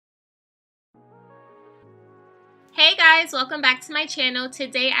Hey guys, welcome back to my channel.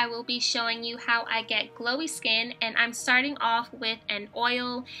 Today I will be showing you how I get glowy skin, and I'm starting off with an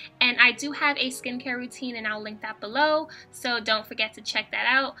oil, and I do have a skincare routine and I'll link that below, so don't forget to check that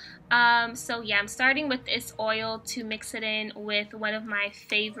out. So yeah, I'm starting with this oil to mix it in with one of my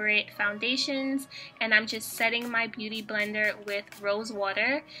favorite foundations, and I'm just setting my beauty blender with rose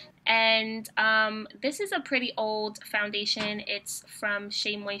water. And this is a pretty old foundation. It's from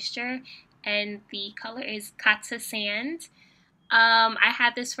Shea Moisture, and the color is Katsa Sand. I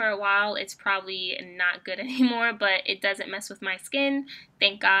had this for a while. It's probably not good anymore, but it doesn't mess with my skin,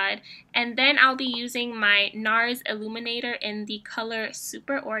 thank God. And then I'll be using my NARS Illuminator in the color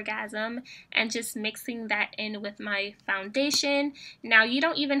Super Orgasm and just mixing that in with my foundation. Now, you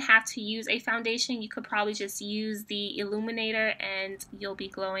don't even have to use a foundation. You could probably just use the illuminator and you'll be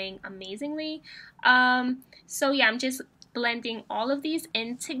glowing amazingly. So yeah, I'm just blending all of these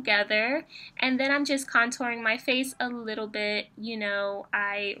in together, and then I'm just contouring my face a little bit. You know,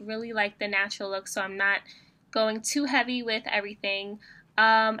 I really like the natural look, so I'm not going too heavy with everything.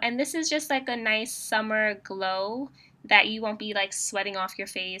 And this is just like a nice summer glow that you won't be like sweating off your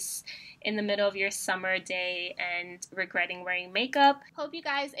face in the middle of your summer day and regretting wearing makeup. Hope you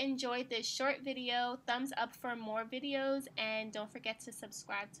guys enjoyed this short video. Thumbs up for more videos, and don't forget to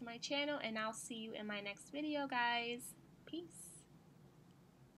subscribe to my channel, and I'll see you in my next video, guys. Peace.